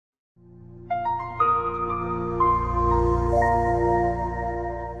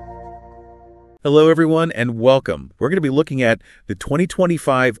Hello, everyone, and welcome. We're going to be looking at the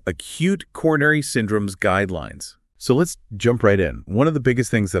 2025 Acute Coronary Syndromes Guidelines. So let's jump right in. One of the biggest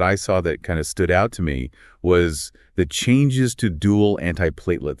things that I saw that kind of stood out to me was the changes to dual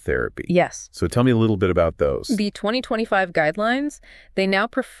antiplatelet therapy. Yes. So tell me a little bit about those. The 2025 guidelines, they now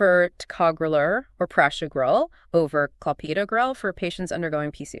prefer Ticagrelor or prasugrel over Clopidogrel for patients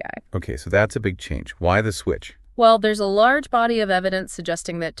undergoing PCI. Okay, so that's a big change. Why the switch? Well, there's a large body of evidence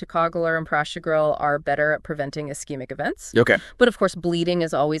suggesting that Ticagrelor and prasugrel are better at preventing ischemic events. Okay. But of course, bleeding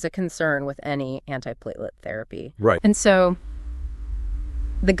is always a concern with any antiplatelet therapy. Right. And so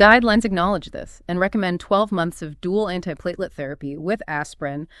the guidelines acknowledge this and recommend 12 months of dual antiplatelet therapy with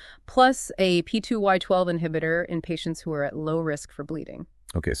aspirin plus a P2Y12 inhibitor in patients who are at low risk for bleeding.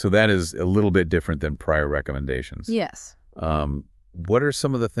 Okay, so that is a little bit different than prior recommendations. Yes. What are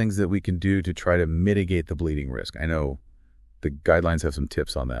some of the things that we can do to try to mitigate the bleeding risk? I know the guidelines have some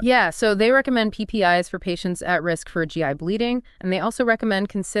tips on that. Yeah, so they recommend PPIs for patients at risk for GI bleeding, and they also recommend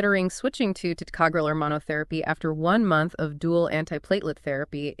considering switching to Ticagrelor monotherapy after 1 month of dual antiplatelet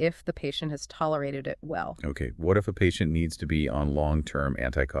therapy if the patient has tolerated it well. Okay, what if a patient needs to be on long-term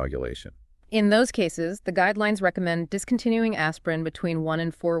anticoagulation? In those cases, the guidelines recommend discontinuing aspirin between 1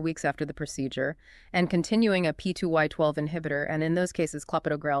 and 4 weeks after the procedure and continuing a P2Y12 inhibitor, and in those cases,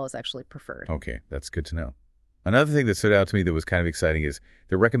 Clopidogrel is actually preferred. Okay, that's good to know. Another thing that stood out to me that was kind of exciting is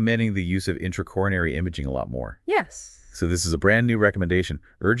they're recommending the use of intracoronary imaging a lot more. Yes. So this is a brand new recommendation,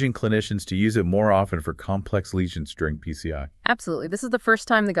 urging clinicians to use it more often for complex lesions during PCI. Absolutely. This is the first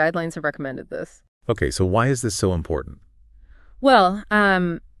time the guidelines have recommended this. Okay, so why is this so important? Well,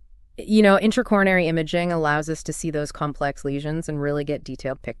 intracoronary imaging allows us to see those complex lesions and really get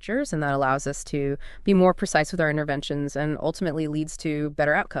detailed pictures, and that allows us to be more precise with our interventions and ultimately leads to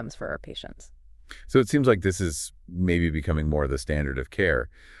better outcomes for our patients. So it seems like this is maybe becoming more the standard of care.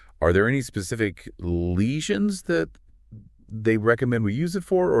 Are there any specific lesions that they recommend we use it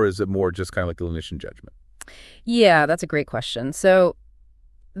for, or is it more just kind of like a clinician judgment? Yeah, that's a great question. So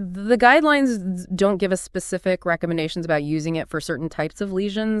the guidelines don't give us specific recommendations about using it for certain types of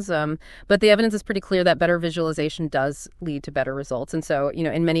lesions, but the evidence is pretty clear that better visualization does lead to better results. And so,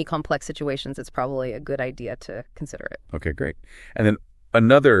 in many complex situations, it's probably a good idea to consider it. Okay, great. And then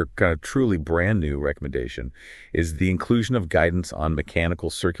another kind of truly brand new recommendation is the inclusion of guidance on mechanical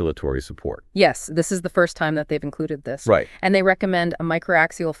circulatory support. Yes, this is the first time that they've included this. Right. And they recommend a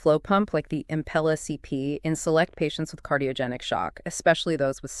microaxial flow pump like the Impella CP in select patients with cardiogenic shock, especially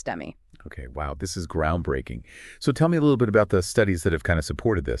those with STEMI. Okay, wow, this is groundbreaking. So tell me a little bit about the studies that have kind of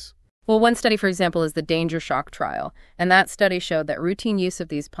supported this. Well, one study, for example, is the Danger Shock trial, and that study showed that routine use of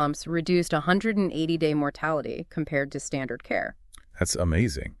these pumps reduced 180-day mortality compared to standard care. That's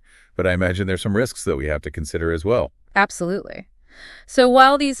amazing. But I imagine there's some risks that we have to consider as well. Absolutely. So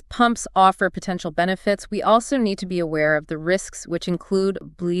while these pumps offer potential benefits, we also need to be aware of the risks, which include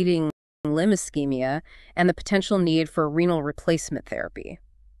bleeding limb ischemia and the potential need for renal replacement therapy.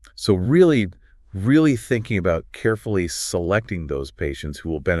 So really thinking about carefully selecting those patients who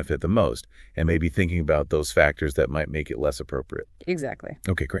will benefit the most and maybe thinking about those factors that might make it less appropriate. Exactly.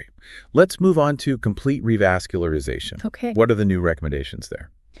 Okay, great. Let's move on to complete revascularization. Okay. What are the new recommendations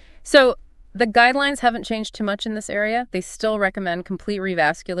there? So the guidelines haven't changed too much in this area. They still recommend complete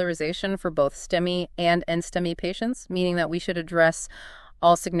revascularization for both STEMI and NSTEMI patients, meaning that we should address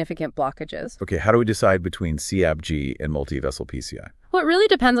all significant blockages. Okay, how do we decide between CABG and multivessel PCI? Well, it really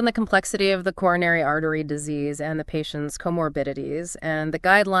depends on the complexity of the coronary artery disease and the patient's comorbidities, and the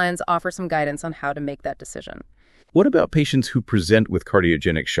guidelines offer some guidance on how to make that decision. What about patients who present with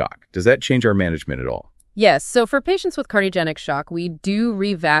cardiogenic shock? Does that change our management at all? Yes, so for patients with cardiogenic shock, we do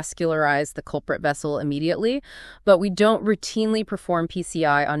revascularize the culprit vessel immediately, but we don't routinely perform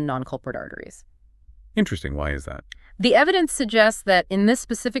PCI on non-culprit arteries. Interesting. Why is that? The evidence suggests that in this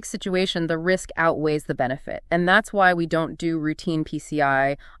specific situation, the risk outweighs the benefit, and that's why we don't do routine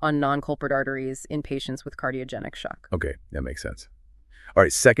PCI on non-culprit arteries in patients with cardiogenic shock. Okay, that makes sense. All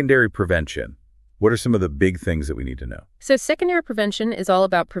right, secondary prevention. What are some of the big things that we need to know? So secondary prevention is all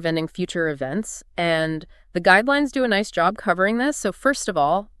about preventing future events, and the guidelines do a nice job covering this. So first of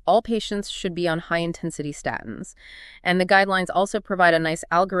all patients should be on high-intensity statins. And the guidelines also provide a nice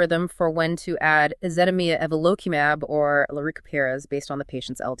algorithm for when to add ezetimibe evolocumab or laricapirase based on the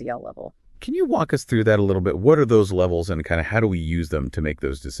patient's LDL level. Can you walk us through that a little bit? What are those levels and kind of how do we use them to make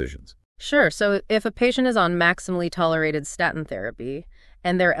those decisions? Sure. So if a patient is on maximally tolerated statin therapy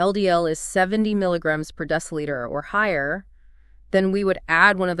and their LDL is 70 milligrams per deciliter or higher, then we would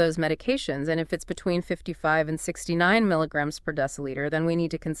add one of those medications. And if it's between 55 and 69 milligrams per deciliter, then we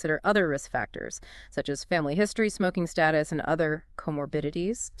need to consider other risk factors, such as family history, smoking status, and other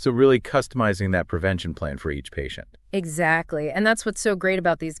comorbidities. So really customizing that prevention plan for each patient. Exactly. And that's what's so great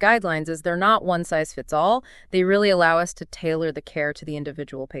about these guidelines is they're not one size fits all. They really allow us to tailor the care to the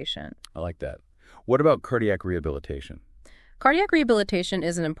individual patient. I like that. What about cardiac rehabilitation? Cardiac rehabilitation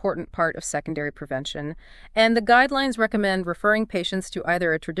is an important part of secondary prevention, and the guidelines recommend referring patients to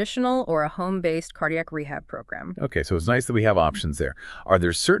either a traditional or a home-based cardiac rehab program. Okay, so it's nice that we have options there. Are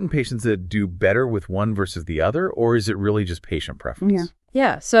there certain patients that do better with one versus the other, or is it really just patient preference?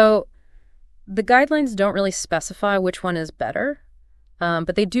 Yeah, so the guidelines don't really specify which one is better,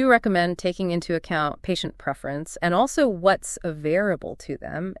 but they do recommend taking into account patient preference and also what's available to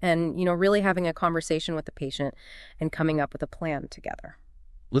them and, really having a conversation with the patient and coming up with a plan together.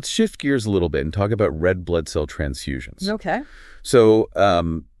 Let's shift gears a little bit and talk about red blood cell transfusions. Okay. So,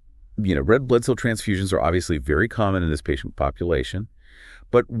 red blood cell transfusions are obviously very common in this patient population.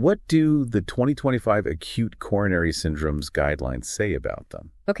 But what do the 2025 Acute Coronary Syndromes guidelines say about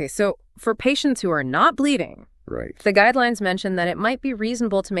them? Okay, so for patients who are not bleeding, right, the guidelines mention that it might be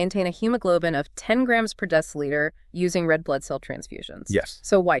reasonable to maintain a hemoglobin of 10 grams per deciliter using red blood cell transfusions. Yes.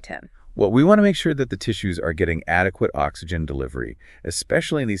 So why 10? Well, we want to make sure that the tissues are getting adequate oxygen delivery,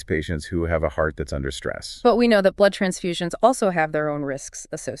 especially in these patients who have a heart that's under stress. But we know that blood transfusions also have their own risks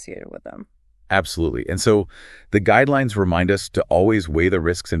associated with them. Absolutely. And so the guidelines remind us to always weigh the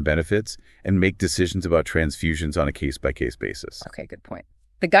risks and benefits and make decisions about transfusions on a case-by-case basis. Okay, good point.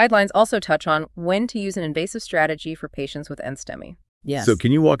 The guidelines also touch on when to use an invasive strategy for patients with NSTEMI. Yes. So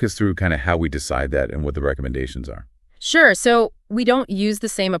can you walk us through kind of how we decide that and what the recommendations are? Sure. So we don't use the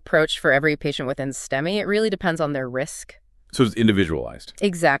same approach for every patient with NSTEMI. It really depends on their risk. So it's individualized.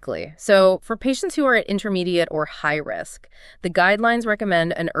 Exactly. So for patients who are at intermediate or high risk, the guidelines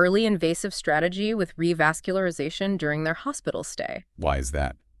recommend an early invasive strategy with revascularization during their hospital stay. Why is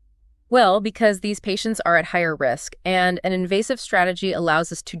that? Well, because these patients are at higher risk, and an invasive strategy allows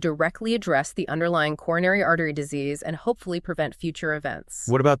us to directly address the underlying coronary artery disease and hopefully prevent future events.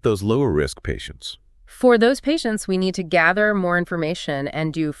 What about those lower risk patients? For those patients, we need to gather more information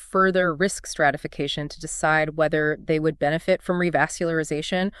and do further risk stratification to decide whether they would benefit from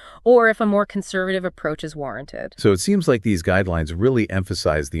revascularization or if a more conservative approach is warranted. So it seems like these guidelines really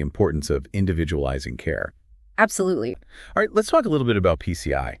emphasize the importance of individualizing care. Absolutely. All right, let's talk a little bit about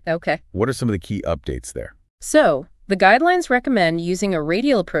PCI. Okay. What are some of the key updates there? So the guidelines recommend using a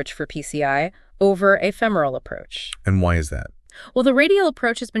radial approach for PCI over a femoral approach. And why is that? Well, the radial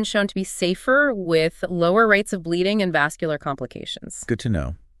approach has been shown to be safer with lower rates of bleeding and vascular complications. Good to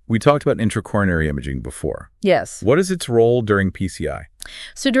know. We talked about intracoronary imaging before. Yes. What is its role during PCI?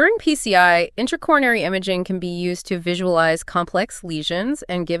 So during PCI, intracoronary imaging can be used to visualize complex lesions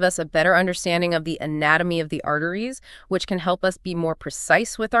and give us a better understanding of the anatomy of the arteries, which can help us be more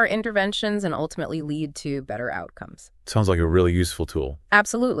precise with our interventions and ultimately lead to better outcomes. Sounds like a really useful tool.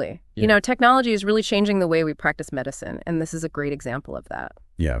 Absolutely. Yeah. Technology is really changing the way we practice medicine, and this is a great example of that.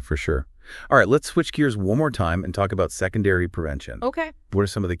 Yeah, for sure. All right, let's switch gears one more time and talk about secondary prevention. Okay. What are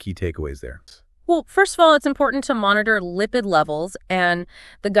some of the key takeaways there? Well, first of all, it's important to monitor lipid levels, and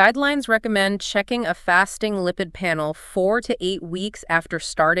the guidelines recommend checking a fasting lipid panel 4 to 8 weeks after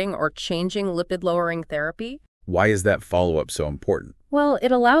starting or changing lipid-lowering therapy. Why is that follow-up so important? Well,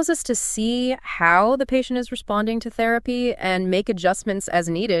 it allows us to see how the patient is responding to therapy and make adjustments as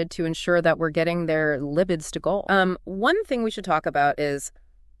needed to ensure that we're getting their lipids to goal. One thing we should talk about is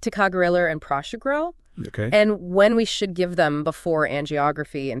Ticagrelor and prasugrel. Okay. And when we should give them before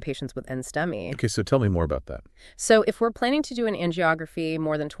angiography in patients with NSTEMI. Okay, so tell me more about that. So if we're planning to do an angiography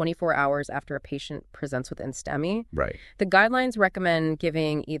more than 24 hours after a patient presents with NSTEMI, Right. the guidelines recommend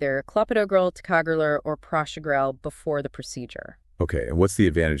giving either Clopidogrel, Ticagrelor, or prasugrel before the procedure. Okay, and what's the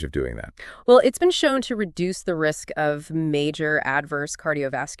advantage of doing that? Well, it's been shown to reduce the risk of major adverse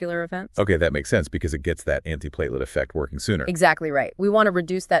cardiovascular events. Okay, that makes sense because it gets that antiplatelet effect working sooner. Exactly right. We want to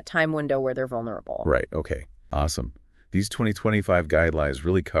reduce that time window where they're vulnerable. Right, okay. Awesome. These 2025 guidelines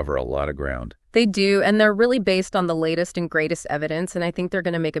really cover a lot of ground. They do, and they're really based on the latest and greatest evidence, and I think they're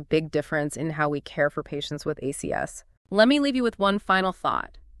going to make a big difference in how we care for patients with ACS. Let me leave you with one final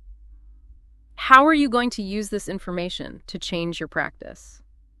thought. How are you going to use this information to change your practice?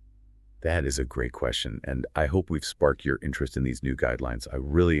 That is a great question, and I hope we've sparked your interest in these new guidelines. I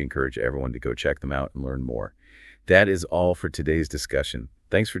really encourage everyone to go check them out and learn more. That is all for today's discussion.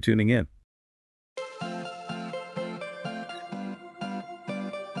 Thanks for tuning in.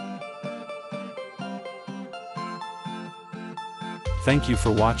 Thank you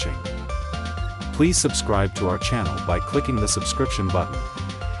for watching. Please subscribe to our channel by clicking the subscription button.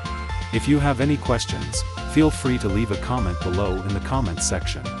 If you have any questions, feel free to leave a comment below in the comments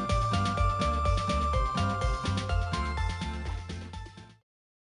section.